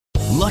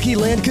Lucky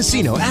Land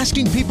Casino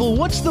asking people,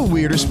 what's the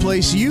weirdest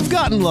place you've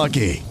gotten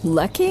lucky?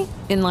 Lucky?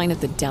 In line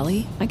at the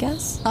deli, I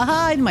guess?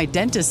 Aha, in my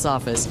dentist's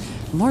office.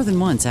 More than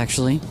once,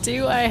 actually.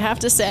 Do I have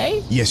to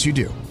say? Yes, you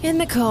do. In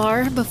the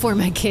car before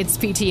my kids'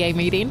 PTA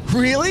meeting.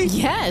 Really?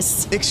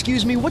 Yes.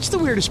 Excuse me, what's the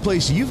weirdest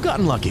place you've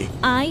gotten lucky?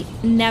 I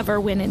never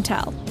win and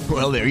tell.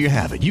 Well, there you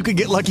have it. You can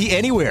get lucky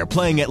anywhere,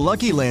 playing at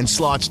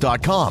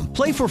LuckyLandSlots.com.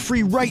 Play for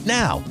free right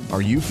now.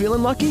 Are you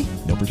feeling lucky?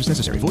 No purchase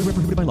necessary. Void where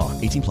prohibited by law.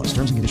 18 plus.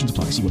 Terms and conditions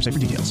apply. See website for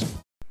details.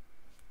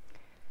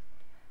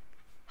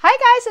 Hi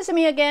guys, it's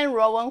me again,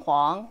 罗文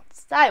黄。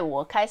在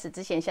我开始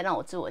之前，先让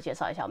我自我介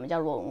绍一下，我们叫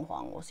罗文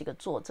黄，我是一个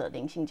作者、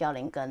灵性教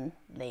练跟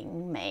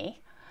灵媒。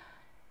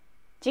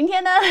今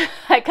天呢，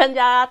来跟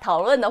大家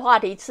讨论的话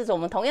题是我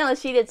们同样的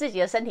系列，自己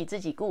的身体自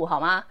己顾，好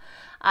吗？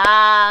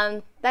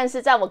但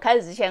是在我开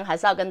始之前，还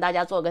是要跟大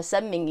家做个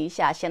声明一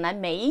下。显然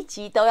每一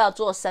集都要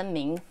做声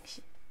明，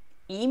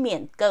以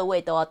免各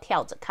位都要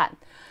跳着看。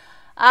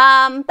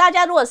大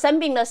家如果生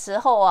病的时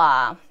候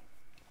啊，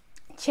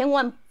千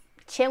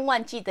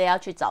万记得要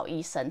去找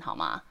医生，好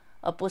吗？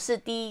而不是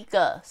第一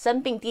个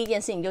生病第一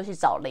件事情就去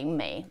找灵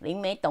媒。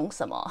灵媒懂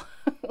什么？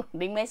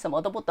灵媒什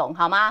么都不懂，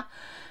好吗？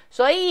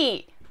所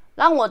以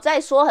让我再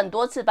说很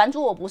多次，版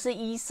主我不是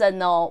医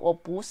生哦，我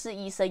不是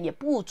医生，也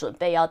不准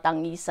备要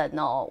当医生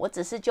哦，我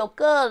只是就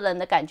个人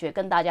的感觉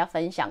跟大家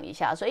分享一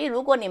下。所以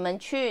如果你们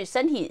去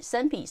身体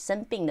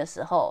生病的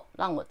时候，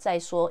让我再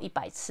说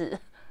100次，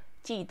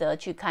记得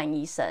去看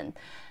医生。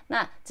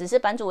那只是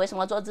版主为什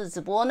么要做这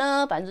直播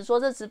呢？版主做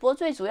这直播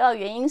最主要的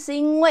原因是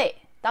因为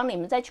当你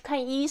们在去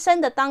看医生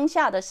的当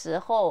下的时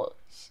候，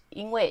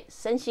因为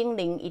身心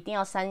灵一定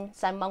要三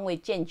方位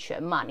健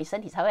全嘛，你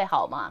身体才会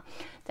好嘛。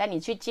在你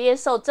去接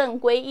受正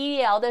规医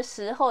疗的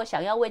时候，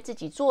想要为自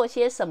己做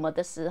些什么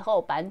的时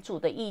候，版主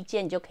的意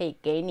见就可以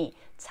给你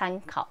参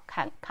考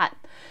看看。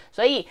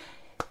所以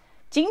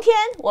今天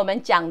我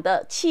们讲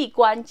的器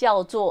官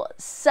叫做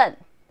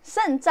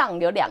肾脏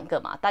有2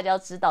个嘛，大家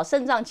都知道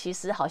肾脏其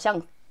实好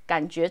像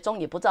感觉中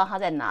也不知道它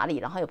在哪里，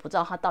然后也不知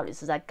道它到底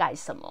是在干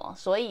什么，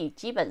所以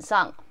基本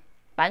上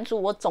版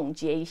主我总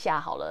结一下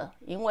好了，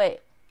因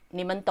为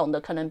你们懂得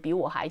可能比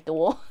我还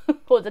多，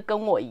或者跟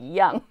我一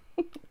样，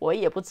我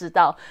也不知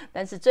道，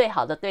但是最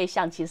好的对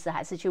象其实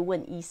还是去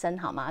问医生，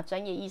好吗？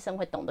专业医生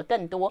会懂得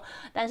更多。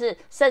但是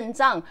肾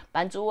脏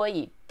版主我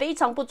以非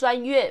常不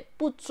专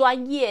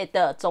业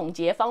的总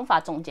结方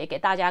法总结给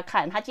大家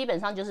看，它基本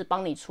上就是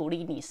帮你处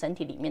理你身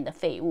体里面的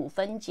废物，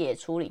分解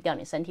处理掉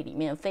你身体里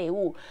面的废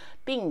物，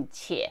并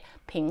且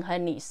平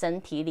衡你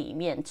身体里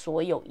面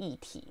所有液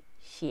体。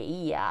血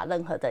液啊，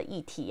任何的液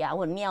体啊，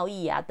或者尿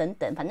液啊等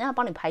等，反正要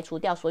帮你排除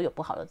掉所有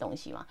不好的东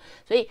西嘛。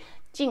所以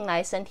进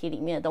来身体里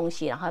面的东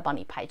西，然后要帮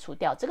你排除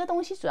掉。这个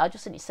东西主要就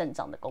是你肾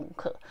脏的功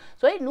课。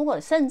所以如果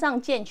肾脏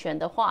健全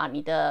的话，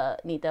你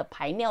的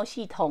排尿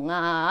系统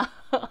啊，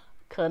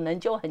可能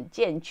就很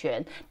健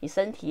全，你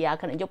身体啊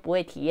可能就不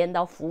会体验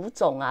到浮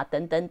肿啊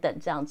等等等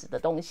这样子的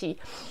东西。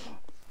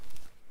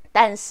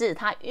但是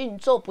它运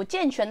作不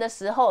健全的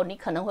时候，你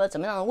可能会有怎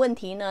么样的问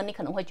题呢？你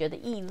可能会觉得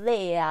易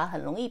累啊，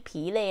很容易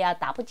疲累啊，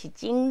打不起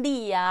精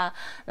力啊，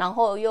然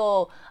后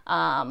又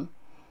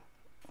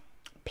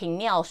频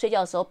尿，睡觉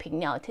的时候频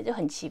尿，这就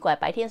很奇怪。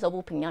白天的时候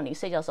不频尿，你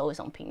睡觉的时候为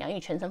什么频尿？因为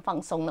全身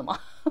放松了嘛。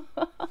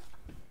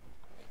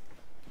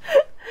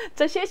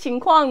这些情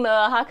况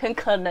呢，它很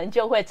可能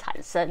就会产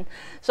生。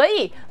所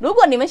以如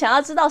果你们想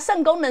要知道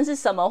肾功能是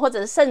什么，或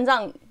者是肾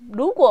脏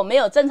如果没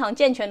有正常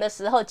健全的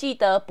时候，记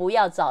得不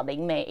要找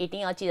灵媒，一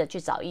定要记得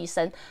去找医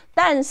生。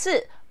但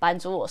是版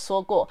主我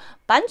说过，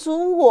版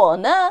主我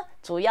呢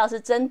主要是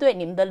针对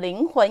你们的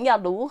灵魂要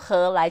如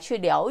何来去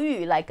疗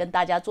愈，来跟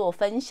大家做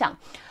分享。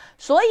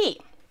所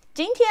以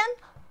今天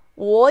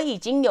我已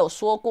经有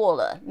说过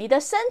了，你的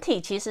身体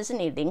其实是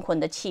你灵魂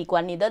的器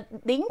官，你的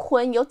灵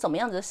魂有怎么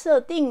样子的设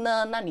定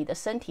呢？那你的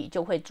身体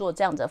就会做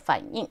这样的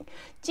反应。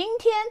今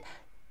天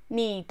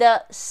你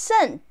的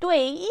肾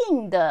对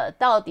应的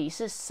到底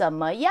是什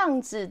么样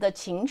子的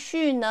情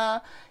绪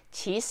呢？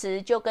其实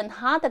就跟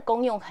它的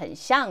功用很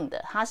像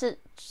的，它是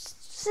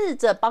试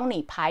着帮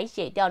你排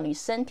解掉你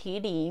身体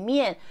里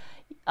面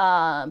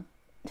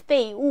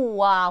废物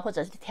啊，或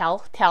者是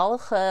调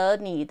和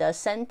你的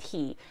身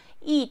体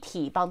液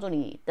体，帮助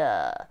你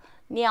的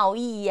尿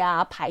液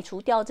啊排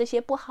除掉这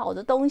些不好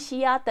的东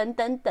西啊等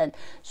等等。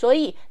所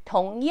以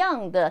同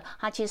样的，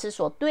它其实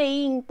所对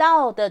应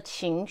到的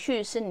情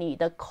绪是你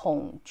的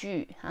恐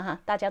惧，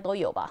大家都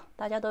有吧？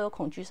大家都有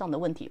恐惧上的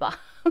问题吧？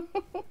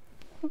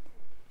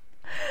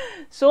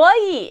所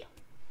以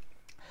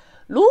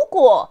如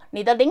果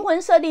你的灵魂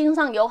设定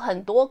上有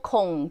很多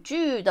恐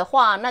惧的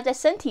话，那在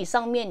身体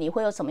上面你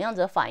会有什么样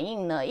子的反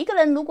应呢？一个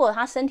人如果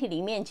他身体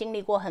里面经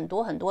历过很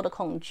多很多的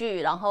恐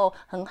惧，然后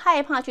很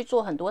害怕去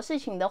做很多事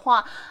情的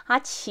话，他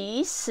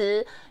其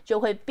实就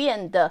会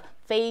变得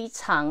非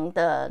常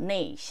的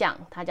内向，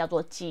它叫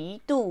做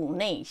极度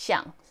内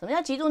向。什么叫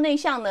极度内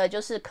向呢？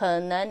就是可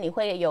能你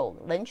会有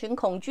人群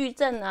恐惧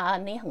症啊，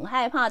你很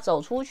害怕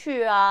走出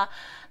去啊，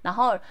然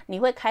后你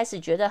会开始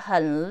觉得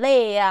很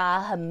累啊，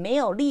很没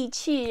有力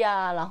气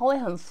啊，然后会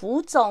很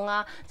浮肿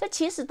啊，这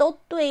其实都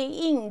对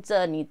应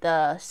着你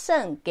的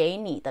肾给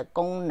你的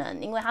功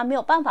能，因为它没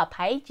有办法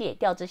排解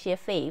掉这些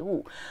废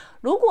物。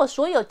如果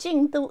所有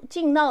进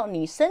到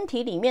你身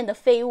体里面的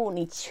废物，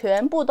你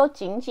全部都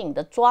紧紧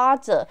的抓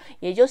着，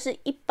也就是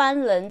一般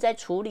人在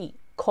处理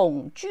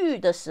恐惧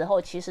的时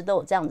候，其实都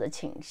有这样的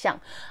倾向。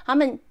他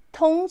们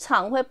通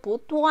常会不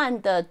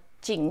断的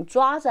紧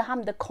抓着他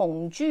们的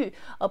恐惧，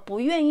而不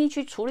愿意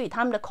去处理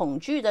他们的恐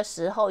惧的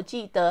时候，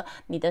记得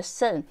你的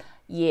肾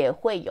也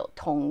会有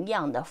同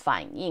样的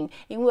反应，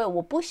因为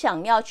我不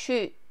想要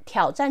去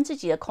挑战自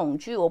己的恐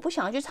惧，我不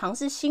想要去尝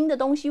试新的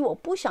东西，我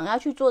不想要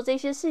去做这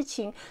些事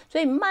情，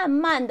所以慢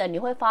慢的你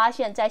会发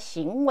现在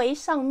行为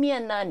上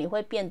面呢，你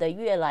会变得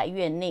越来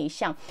越内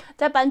向。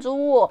在版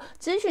主我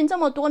咨询这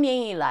么多年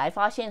以来，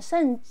发现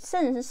肾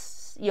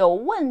有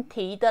问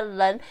题的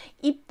人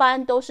一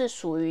般都是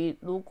属于，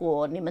如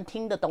果你们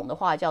听得懂的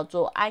话，叫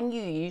做安逸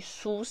于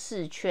舒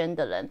适圈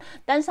的人。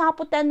但是他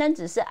不单单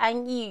只是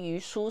安逸于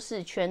舒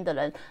适圈的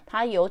人，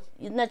他有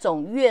那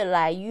种越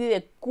来越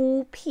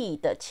孤僻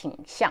的倾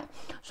向。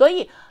所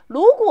以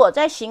如果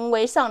在行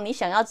为上你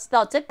想要知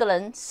道这个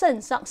人肾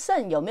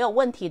有没有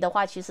问题的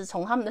话，其实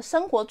从他们的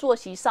生活作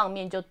息上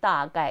面就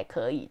大概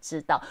可以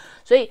知道。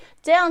所以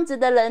这样子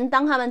的人，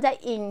当他们在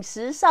饮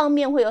食上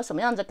面会有什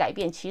么样的改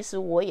变，其实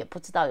我也不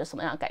知道有什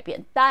么样的改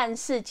变。但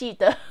是记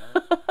得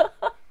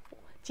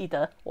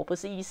我不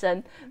是医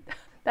生，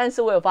但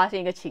是我有发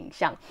现一个倾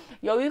向，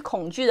由于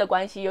恐惧的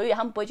关系，由于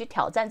他们不会去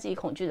挑战自己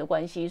恐惧的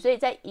关系，所以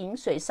在饮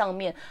水上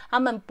面他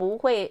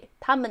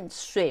们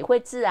水会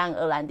自然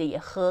而然的也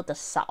喝得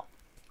少，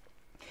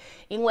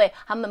因为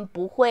他们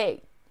不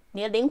会，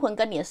你的灵魂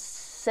跟你的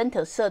身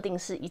体设定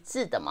是一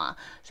致的嘛，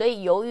所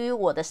以由于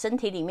我的身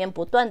体里面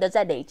不断的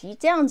在累积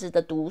这样子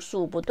的毒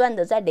素，不断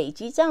的在累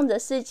积这样的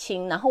事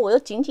情，然后我又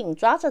紧紧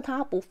抓着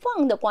它不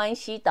放的关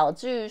系，导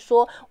致于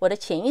说我的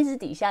潜意识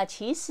底下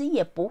其实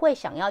也不会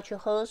想要去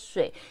喝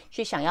水，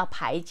去想要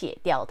排解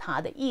掉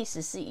它的意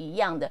思是一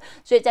样的。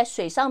所以在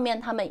水上面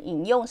他们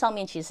饮用上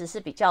面其实是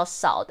比较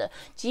少的，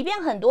即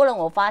便很多人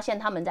我发现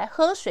他们在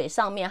喝水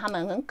上面，他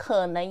们很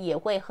可能也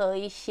会喝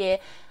一些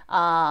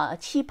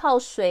气泡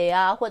水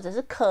啊，或者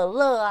是可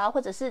乐啊，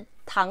或者是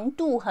糖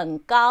度很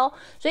高，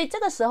所以这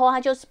个时候它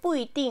就是不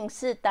一定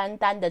是单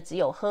单的只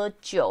有喝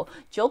酒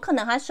可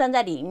能它算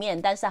在里面，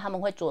但是他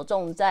们会着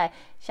重在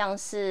像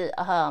是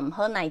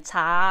喝奶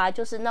茶啊，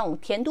就是那种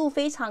甜度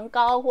非常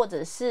高，或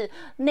者是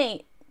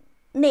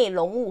内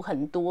容物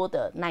很多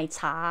的奶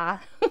茶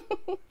啊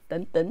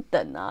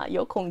等啊，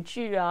有恐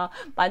惧啊，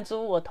版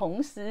主我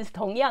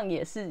同样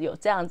也是有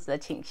这样子的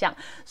倾向。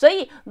所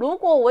以如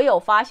果我有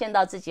发现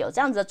到自己有这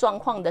样子的状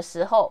况的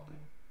时候，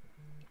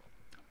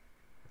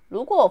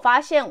如果我发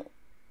现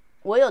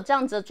我有这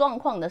样子的状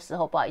况的时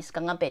候，不好意思，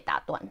刚刚被打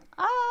断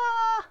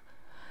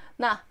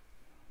啊，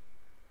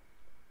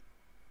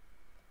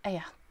哎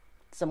呀，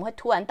怎么会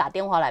突然打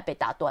电话来被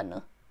打断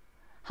呢？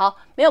好，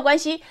没有关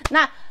系，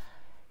那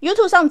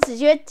YouTube 上直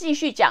接继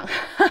续讲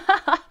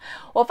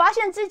我发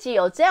现自己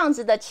有这样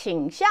子的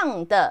倾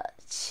向的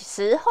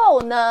时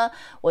候呢，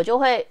我就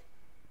会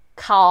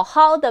好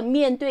好的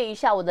面对一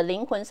下我的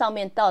灵魂上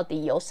面到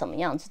底有什么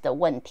样子的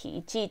问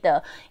题。记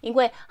得，因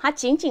为他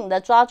紧紧的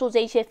抓住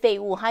这些废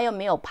物，他又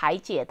没有排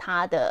解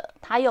它的，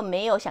他又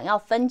没有想要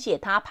分解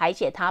它、排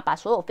解它，把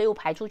所有废物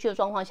排出去的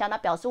状况下，那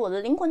表示我的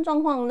灵魂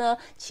状况呢，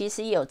其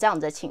实也有这样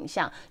的倾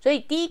向。所以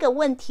第一个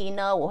问题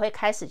呢，我会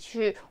开始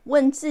去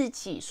问自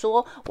己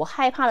说，我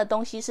害怕的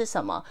东西是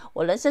什么？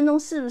我人生中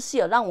是不是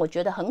有让我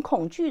觉得很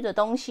恐惧的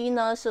东西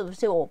呢？是不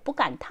是我不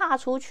敢踏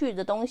出去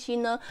的东西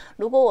呢？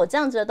如果我这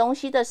样子的东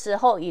西的时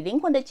候，以灵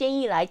魂的建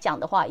议来讲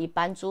的话，以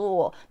版主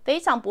我非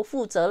常不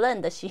负责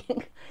任的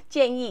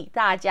建议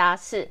大家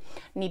是，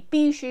你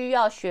必须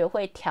要学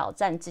会挑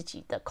战自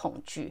己的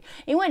恐惧，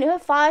因为你会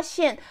发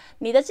现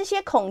你的这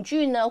些恐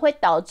惧呢，会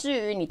导致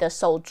于你的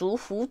手足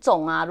浮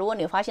肿啊。如果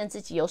你发现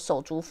自己有手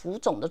足浮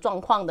肿的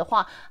状况的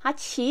话，它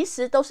其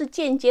实都是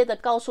间接的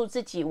告诉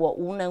自己，我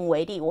无能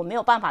为力，我没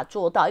有办法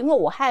做到，因为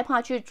我害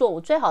怕去做。我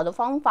最好的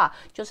方法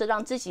就是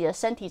让自己的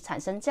身体产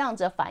生这样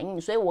子的反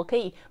应，所以我可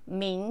以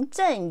名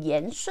正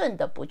言顺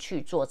的不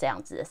去做这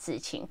样子的事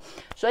情。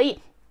所以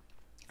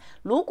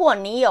如果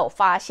你有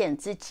发现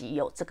自己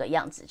有这个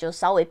样子，就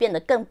稍微变得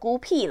更孤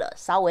僻了，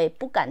稍微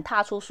不敢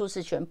踏出舒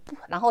适圈，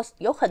然后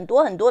有很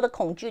多的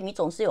恐惧，你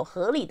总是有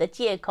合理的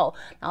借口，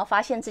然后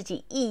发现自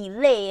己易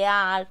累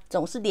啊，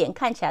总是脸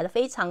看起来的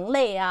非常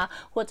累啊，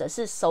或者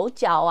是手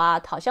脚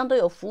啊好像都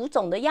有浮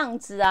肿的样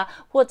子啊，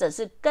或者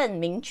是更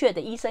明确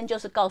的，医生就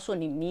是告诉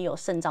你你有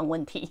肾脏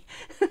问题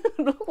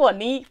如果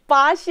你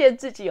发现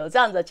自己有这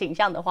样子的倾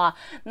向的话，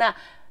那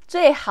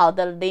最好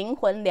的灵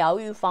魂疗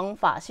愈方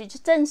法是去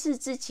正视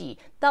自己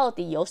到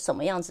底有什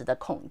么样子的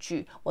恐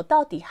惧，我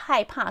到底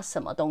害怕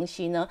什么东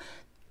西呢？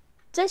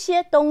这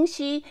些东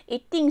西一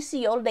定是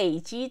有累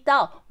积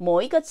到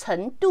某一个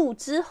程度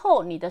之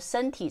后，你的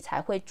身体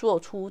才会做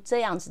出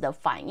这样子的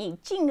反应。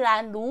既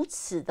然如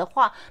此的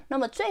话，那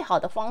么最好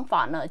的方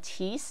法呢，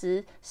其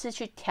实是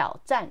去挑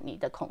战你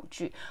的恐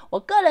惧。我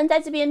个人在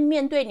这边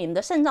面对你们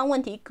的肾脏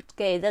问题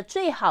给的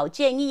最好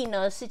建议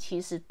呢，是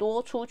其实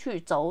多出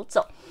去走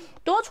走。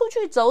多出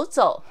去走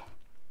走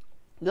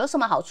有什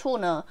么好处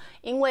呢？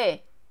因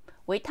为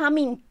维他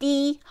命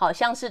D 好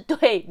像是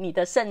对你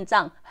的肾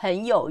脏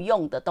很有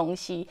用的东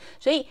西，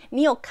所以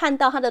你有看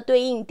到它的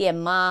对应点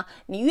吗？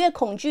你越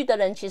恐惧的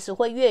人其实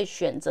会越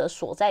选择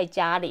锁在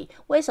家里。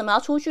为什么要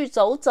出去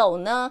走走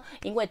呢？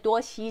因为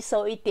多吸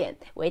收一点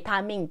维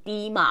他命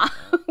D 嘛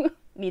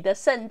你的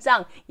肾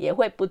脏也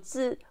会不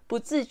自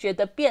觉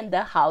的变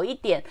得好一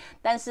点。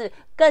但是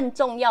更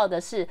重要的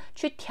是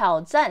去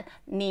挑战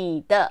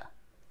你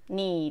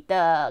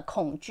的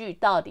恐惧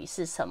到底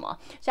是什么？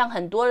像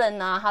很多人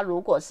呢，他如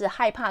果是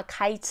害怕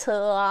开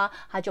车啊，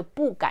他就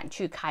不敢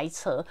去开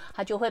车，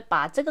他就会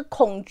把这个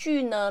恐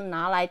惧呢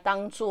拿来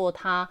当做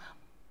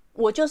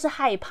我就是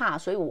害怕，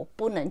所以我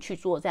不能去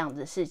做这样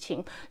子的事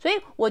情。所以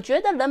我觉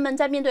得人们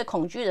在面对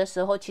恐惧的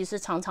时候，其实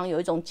常常有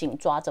一种紧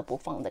抓着不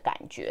放的感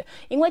觉。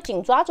因为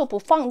紧抓着不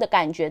放的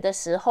感觉的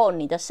时候，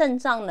你的肾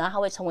脏呢，它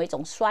会成为一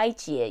种衰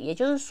竭，也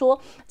就是说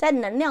在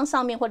能量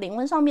上面或灵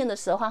魂上面的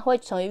时候，它会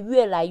成为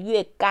越来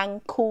越干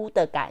枯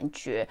的感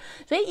觉。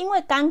所以因为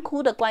干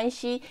枯的关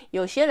系，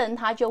有些人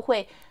他就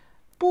会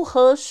不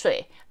喝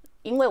水，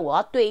因为我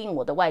要对应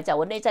我的外在，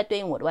我内在对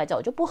应我的外在，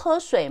我就不喝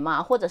水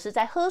嘛，或者是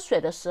在喝水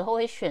的时候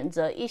会选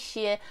择一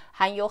些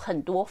含有很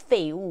多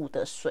废物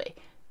的水。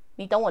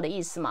你懂我的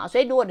意思吗？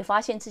所以如果你发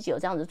现自己有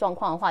这样的状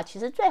况的话，其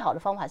实最好的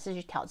方法是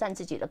去挑战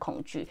自己的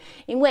恐惧。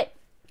因为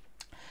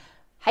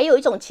还有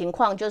一种情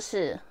况就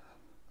是，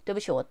对不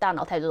起，我大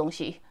脑太多东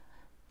西，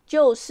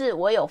就是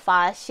我有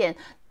发现，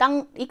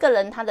当一个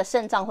人他的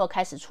肾脏会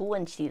开始出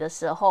问题的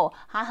时候，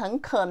他很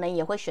可能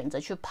也会选择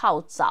去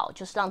泡澡，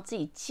就是让自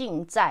己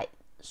浸在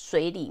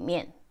水里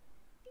面。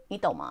你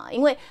懂吗？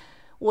因为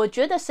我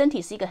觉得身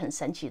体是一个很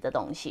神奇的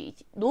东西。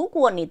如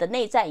果你的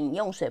内在饮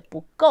用水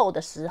不够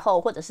的时候，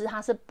或者是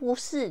它是不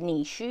是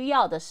你需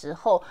要的时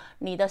候，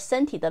你的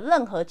身体的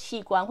任何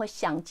器官会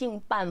想尽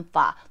办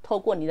法透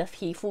过你的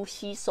皮肤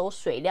吸收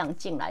水量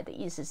进来的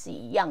意思是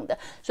一样的。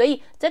所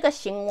以这个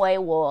行为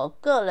我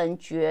个人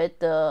觉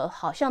得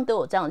好像都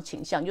有这样的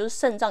倾向，就是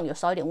肾脏有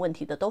少一点问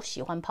题的都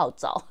喜欢泡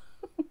澡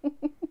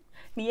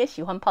你也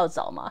喜欢泡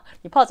澡吗？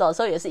你泡澡的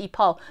时候也是一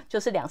泡就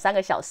是2-3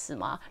个小时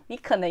吗？你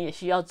可能也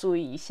需要注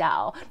意一下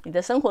哦，你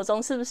的生活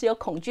中是不是有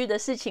恐惧的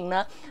事情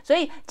呢？所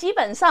以基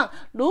本上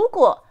如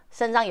果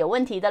肾脏有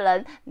问题的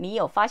人，你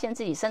有发现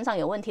自己身上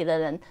有问题的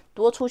人，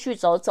多出去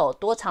走走，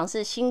多尝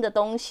试新的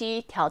东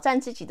西，挑战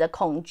自己的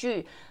恐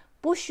惧。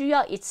不需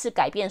要一次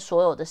改变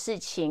所有的事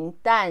情，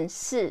但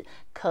是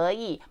可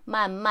以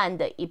慢慢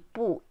的一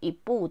步一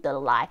步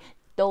的来，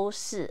都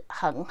是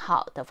很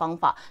好的方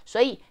法。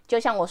所以就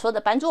像我说的，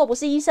版主我不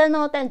是医生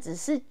哦，但只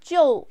是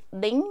就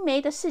灵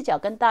媒的视角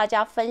跟大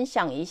家分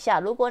享一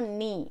下，如果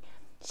你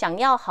想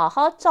要好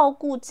好照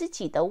顾自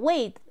己的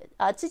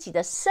自己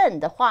的肾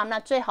的话，那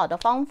最好的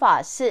方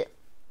法是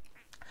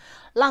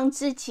让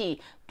自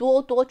己多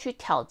多去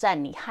挑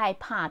战你害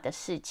怕的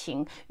事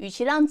情。与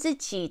其让自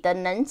己的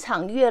能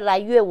场越来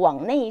越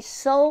往内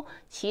收，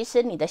其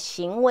实你的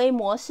行为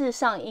模式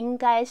上应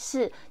该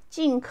是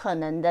尽可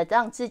能的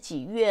让自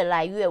己越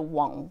来越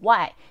往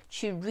外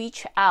去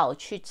reach out，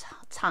 去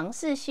尝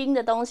试新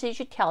的东西，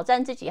去挑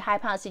战自己害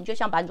怕的事情。就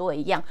像版主我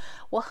一样，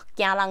我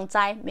怕人知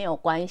没有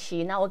关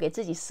系，那我给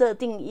自己设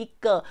定一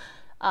个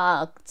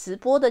直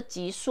播的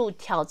集数，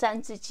挑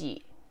战自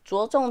己，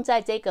着重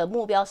在这个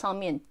目标上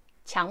面，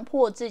强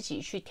迫自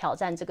己去挑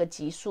战这个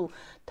集数，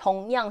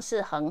同样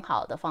是很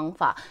好的方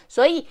法。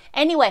所以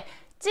anyway，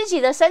 自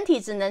己的身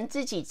体只能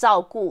自己照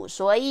顾，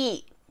所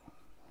以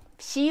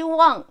希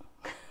望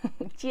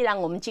既然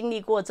我们经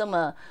历过这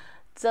么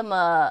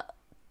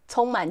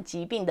充满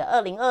疾病的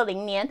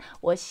2020年，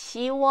我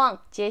希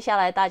望接下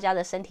来大家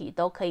的身体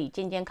都可以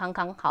健健康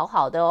康好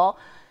好的哦。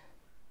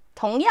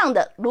同样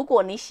的，如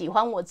果你喜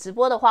欢我直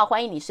播的话，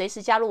欢迎你随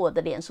时加入我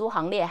的脸书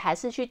行列，还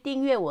是去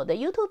订阅我的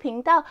YouTube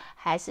频道，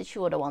还是去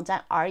我的网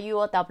站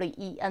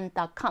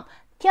ruowen.com。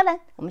 挑人，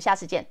我们下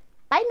次见，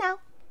 Bye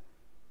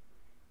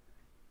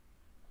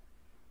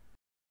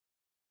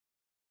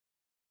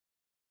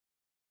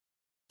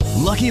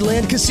now。Lucky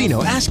Land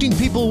Casino, asking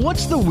people,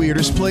 what's the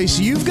weirdest place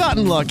you've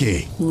gotten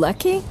lucky?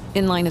 Lucky?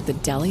 In line at the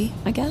deli,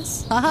 I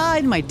guess? Aha,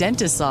 in my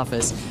dentist's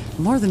office.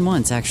 More than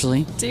once,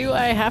 actually. Do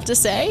I have to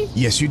say?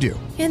 Yes, you do.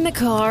 In the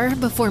car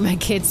before my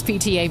kids'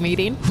 PTA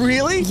meeting.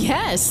 Really?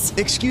 Yes.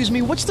 Excuse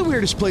me, what's the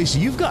weirdest place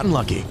you've gotten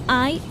lucky?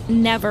 I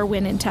never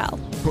win and tell.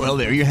 Well,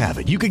 there you have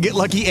it. You can get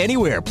lucky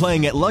anywhere,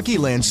 playing at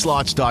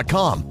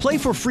LuckyLandSlots.com. Play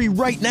for free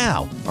right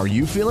now. Are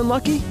you feeling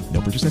lucky?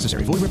 No purchase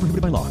necessary. Void where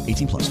prohibited by law.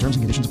 18+. Terms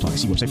and conditions apply.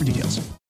 See website for details.